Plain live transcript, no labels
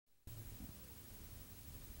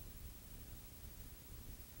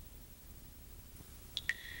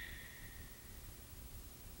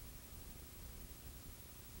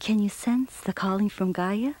Can you sense the calling from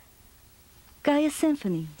Gaia? Gaia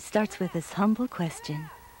Symphony starts with this humble question.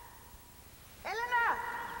 Elena!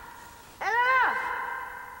 Elena!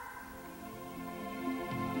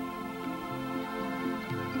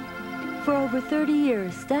 For over 30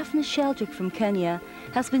 years, Daphne Sheldrick from Kenya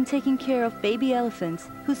has been taking care of baby elephants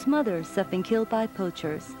whose mothers have been killed by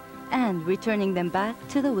poachers and returning them back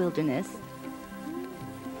to the wilderness.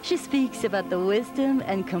 She speaks about the wisdom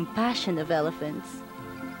and compassion of elephants.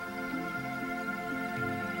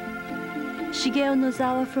 Shigeo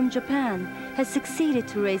Nozawa from Japan has succeeded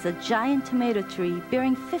to raise a giant tomato tree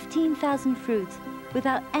bearing 15,000 fruits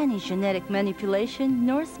without any genetic manipulation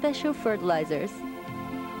nor special fertilizers.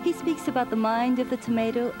 He speaks about the mind of the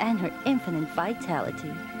tomato and her infinite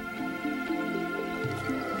vitality.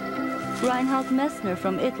 Reinhard Messner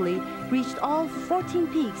from Italy reached all 14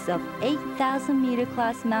 peaks of 8,000-meter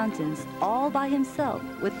class mountains all by himself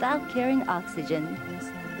without carrying oxygen.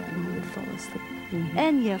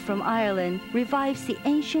 Enya from Ireland revives the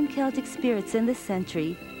ancient Celtic spirits in this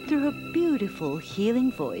century through her beautiful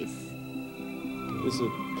healing voice. This is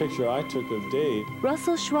a picture I took of Dave.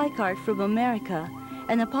 Russell Schweikart from America,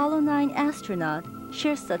 an Apollo 9 astronaut,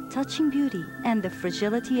 shares the touching beauty and the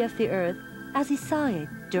fragility of the Earth as he saw it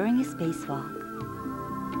during his spacewalk.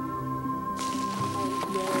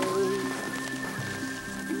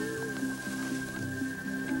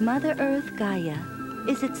 Mother Earth Gaia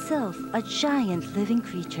is itself a giant living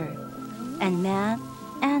creature, and man,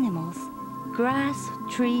 animals, grass,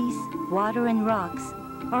 trees, water, and rocks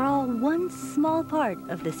are all one small part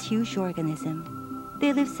of this huge organism.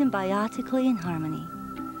 They live symbiotically in harmony.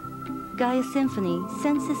 Gaia Symphony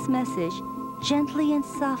sends this message gently and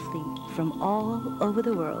softly from all over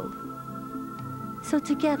the world. So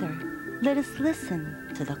together, let us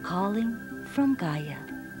listen to the calling from Gaia.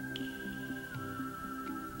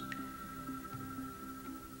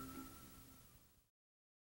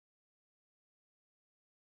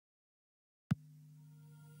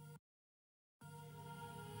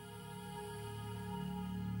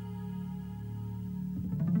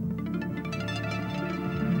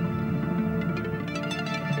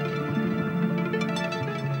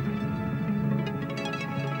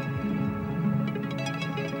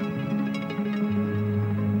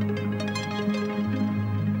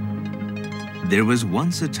 There was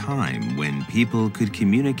once a time when people could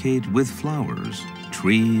communicate with flowers,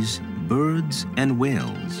 trees, birds, and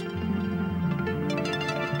whales.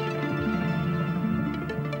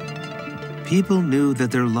 People knew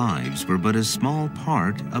that their lives were but a small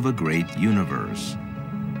part of a great universe.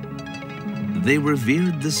 They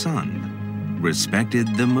revered the sun,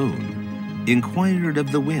 respected the moon, inquired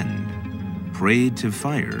of the wind, prayed to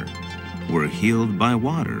fire, were healed by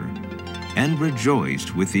water, and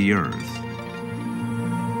rejoiced with the earth.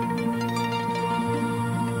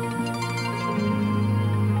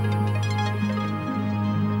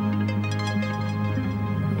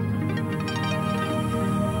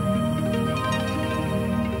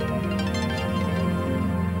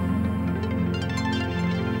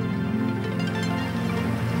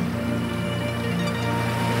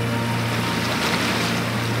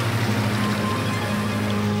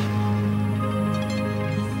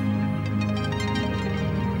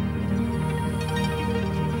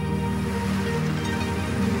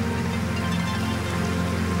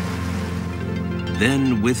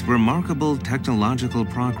 Then, with remarkable technological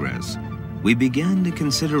progress, we began to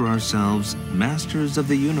consider ourselves masters of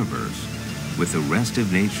the universe, with the rest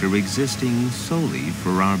of nature existing solely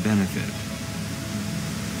for our benefit.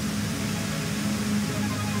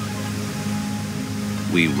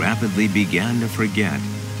 We rapidly began to forget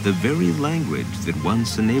the very language that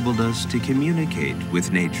once enabled us to communicate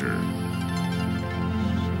with nature.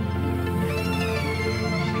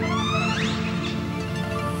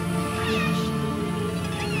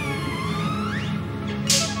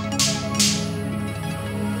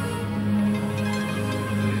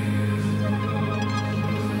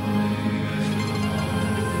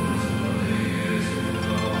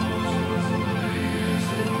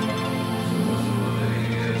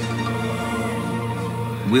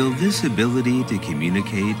 Will this ability to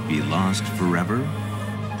communicate be lost forever?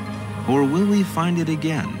 Or will we find it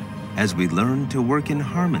again as we learn to work in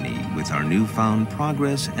harmony with our newfound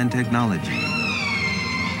progress and technology?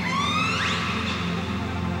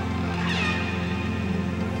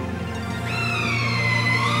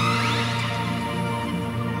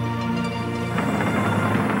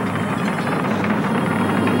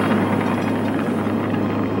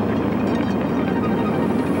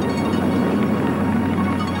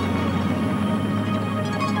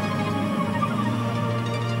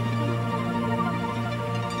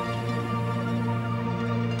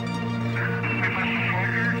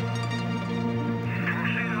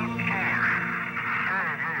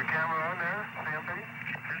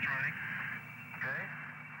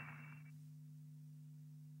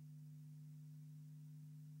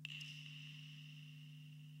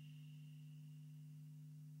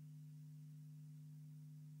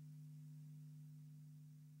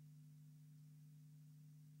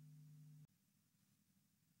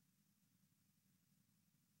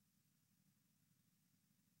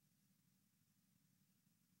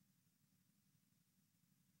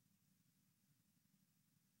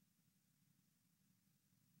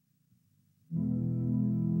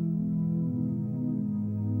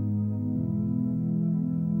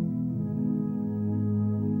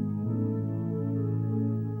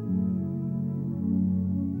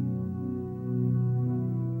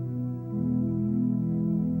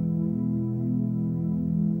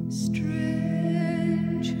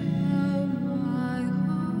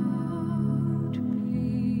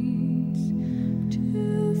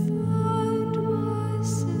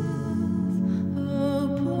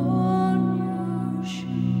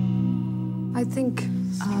 think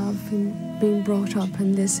being brought up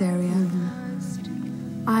in this area,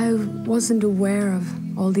 I wasn't aware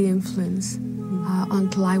of all the influence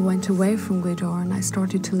until I went away from Gweedore and I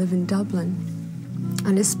started to live in Dublin.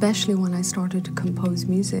 And especially when I started to compose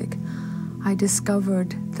music, I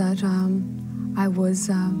discovered that I was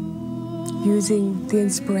using the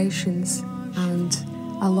inspirations and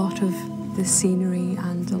a lot of the scenery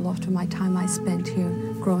and a lot of my time I spent here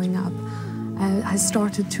growing up has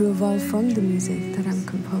started to evolve from the music that I'm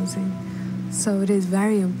composing. So it is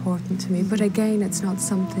very important to me, but again, it's not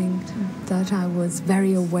something that I was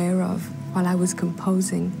very aware of while I was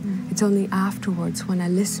composing. It's only afterwards, when I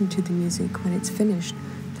listen to the music, when it's finished,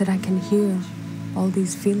 that I can hear all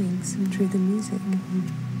these feelings through the music.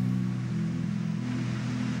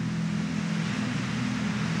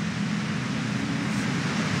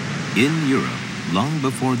 In Europe, long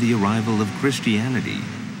before the arrival of Christianity,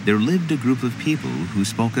 there lived a group of people who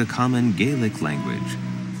spoke a common Gaelic language.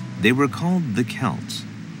 They were called the Celts.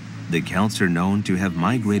 The Celts are known to have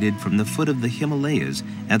migrated from the foot of the Himalayas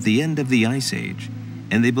at the end of the Ice Age,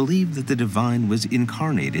 and they believed that the divine was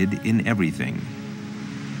incarnated in everything.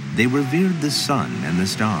 They revered the sun and the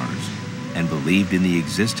stars, and believed in the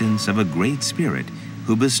existence of a great spirit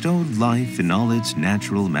who bestowed life in all its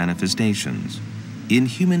natural manifestations, in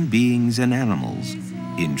human beings and animals,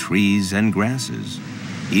 in trees and grasses,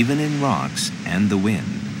 even in rocks and the wind.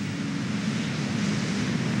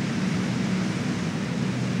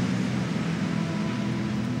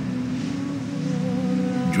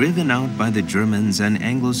 Driven out by the Germans and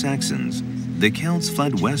Anglo-Saxons, the Celts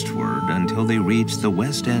fled westward until they reached the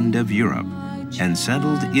west end of Europe and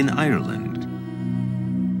settled in Ireland.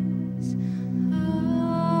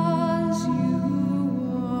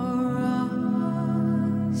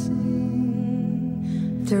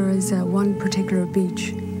 There is one particular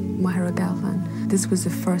beach, Maharagallan. This was the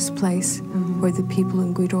first place where the people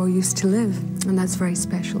in Gweedore used to live, and that's very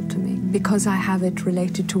special to me because I have it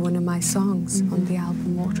related to one of my songs on the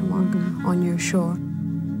album Watermark, On Your Shore.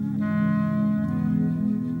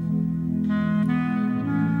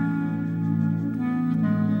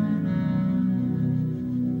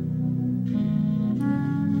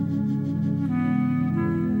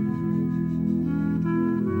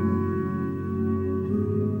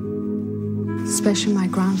 Especially my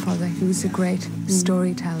grandfather, he was a great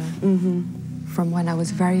storyteller. From when I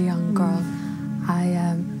was a very young girl,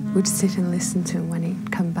 I would sit and listen to him when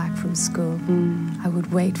he'd come back from school. I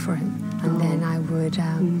would wait for him, and then I would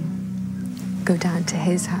go down to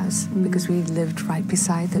his house because we lived right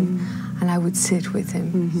beside them, and I would sit with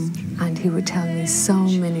him, and he would tell me so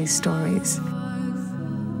many stories.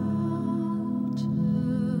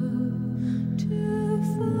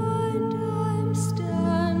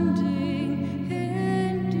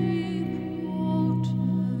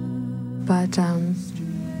 But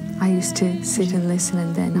I used to sit and listen,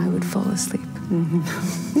 and then I would fall asleep.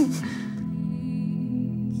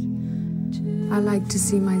 I like to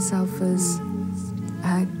see myself as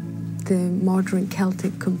the modern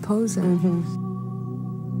Celtic composer.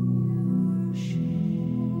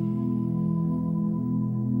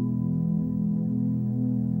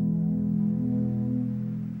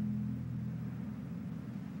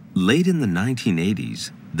 Late in the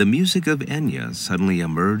 1980s, the music of Enya suddenly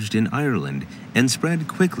emerged in Ireland and spread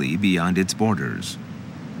quickly beyond its borders.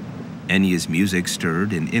 Enya's music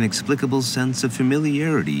stirred an inexplicable sense of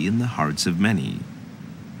familiarity in the hearts of many.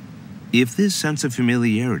 If this sense of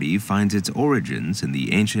familiarity finds its origins in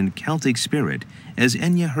the ancient Celtic spirit, as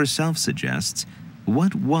Enya herself suggests,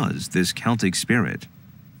 what was this Celtic spirit?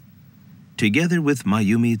 Together with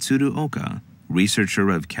Mayumi Tsuruoka, researcher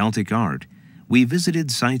of Celtic art, we visited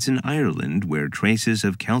sites in Ireland where traces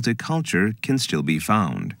of Celtic culture can still be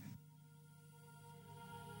found.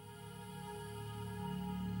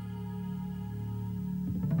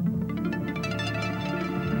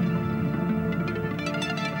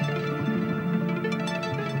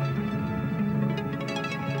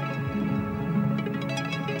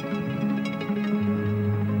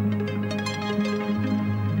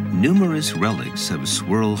 Numerous relics of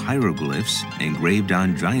swirl hieroglyphs engraved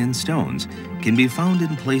on giant stones can be found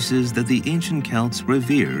in places that the ancient Celts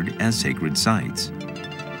revered as sacred sites.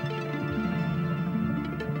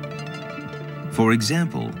 For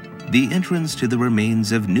example, the entrance to the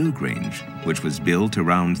remains of Newgrange, which was built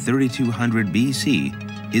around 3200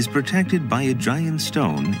 BC, is protected by a giant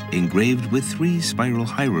stone engraved with 3 spiral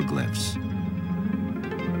hieroglyphs.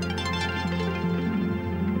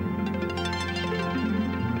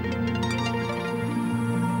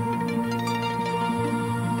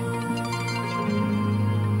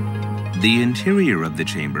 The interior of the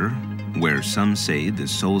chamber, where some say the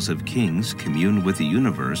souls of kings commune with the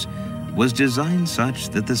universe, was designed such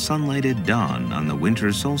that the sunlight at dawn on the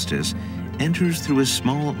winter solstice enters through a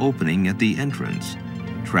small opening at the entrance,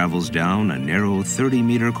 travels down a narrow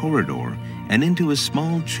 30-meter corridor and into a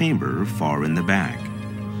small chamber far in the back.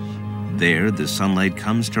 There, the sunlight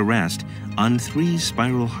comes to rest on 3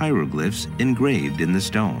 spiral hieroglyphs engraved in the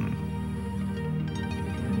stone.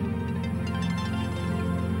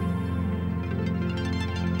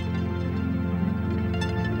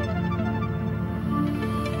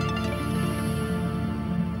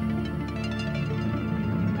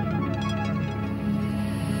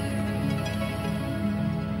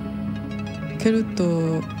ケル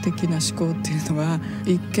ト的な思考っていうのは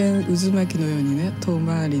一見渦巻きのようにね遠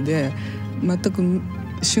回りで全く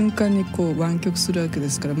瞬間にこう湾曲するわけで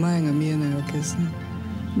すから前が見えないわけですね。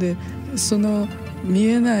でその見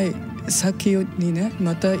えない先にね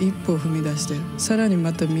また一歩を踏み出してさらに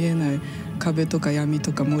また見えない壁とか闇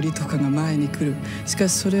とか森とかが前に来る。しか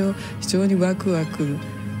しそれを非常にワクワク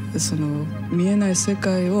その見えない世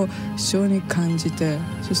界を非常に感じて、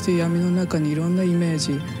そして闇の中にいろんなイメー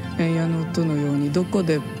ジ円矢の音のようにどこ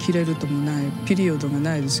で切れるともないピリオドが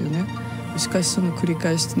ないですよね。しかしその繰り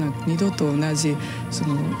返しというのは二度と同じそ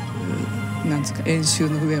のなんですか円周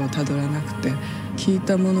の上をたどらなくて、聞い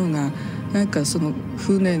たものがなんかその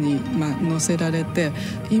船に乗せられて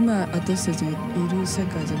今私たちがいる世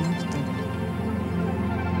界じゃなくて。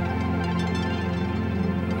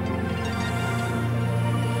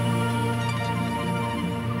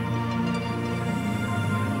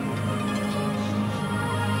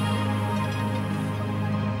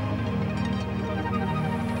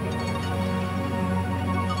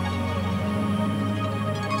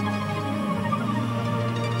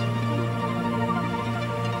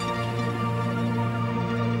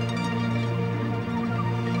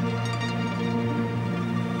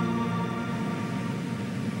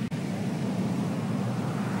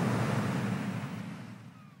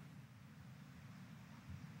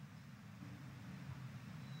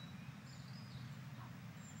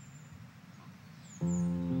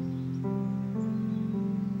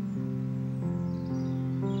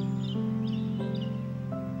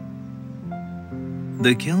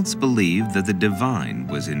The Celts believed that the divine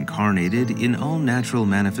was incarnated in all natural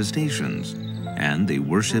manifestations, and they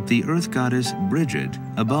worshiped the earth goddess Bridget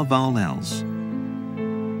above all else.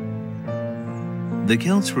 The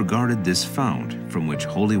Celts regarded this fount from which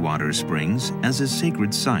holy water springs as a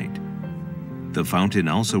sacred site. The fountain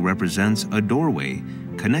also represents a doorway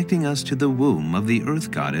connecting us to the womb of the earth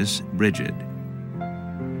goddess Bridget.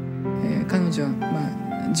 彼女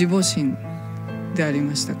は自母神であり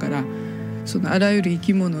ましたから、そのあらゆる生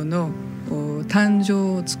き物の誕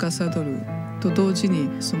生を司ると同時に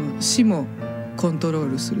その死もコントロ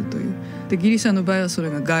ールするという。でギリシャの場合はそれ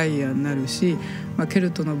がガイアになるし、ケル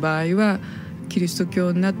トの場合はキリスト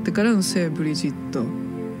教になってからの聖ブリジット。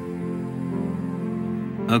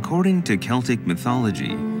According to Celtic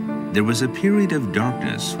mythology, there was a period of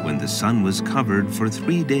darkness when the sun was covered for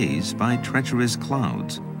 3 days by treacherous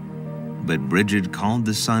clouds. But Bridget called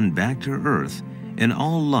the sun back to earth, and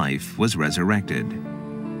all life was resurrected.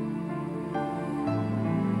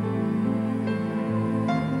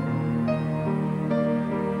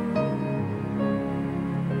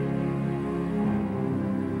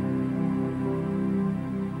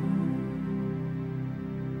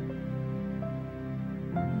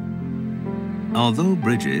 Although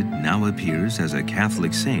Bridget now appears as a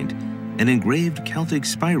Catholic saint, an engraved Celtic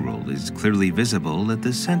spiral is clearly visible at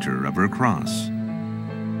the center of her cross.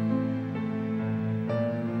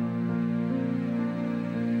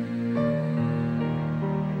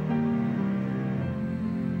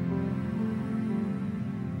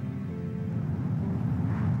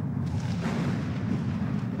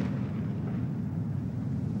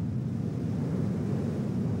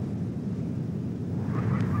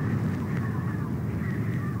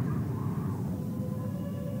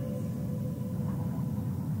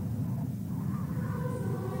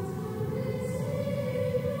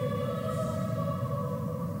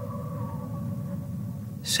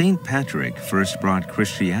 Saint Patrick first brought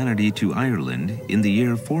Christianity to Ireland in the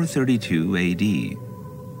year 432 AD.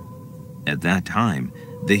 At that time,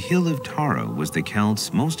 the Hill of Tara was the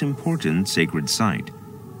Celts' most important sacred site,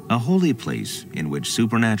 a holy place in which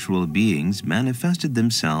supernatural beings manifested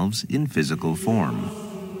themselves in physical form.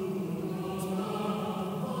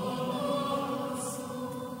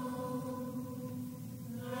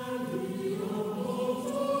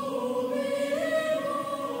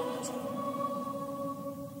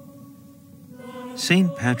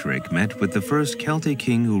 Saint Patrick met with the first Celtic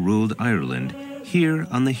king who ruled Ireland here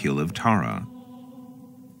on the Hill of Tara.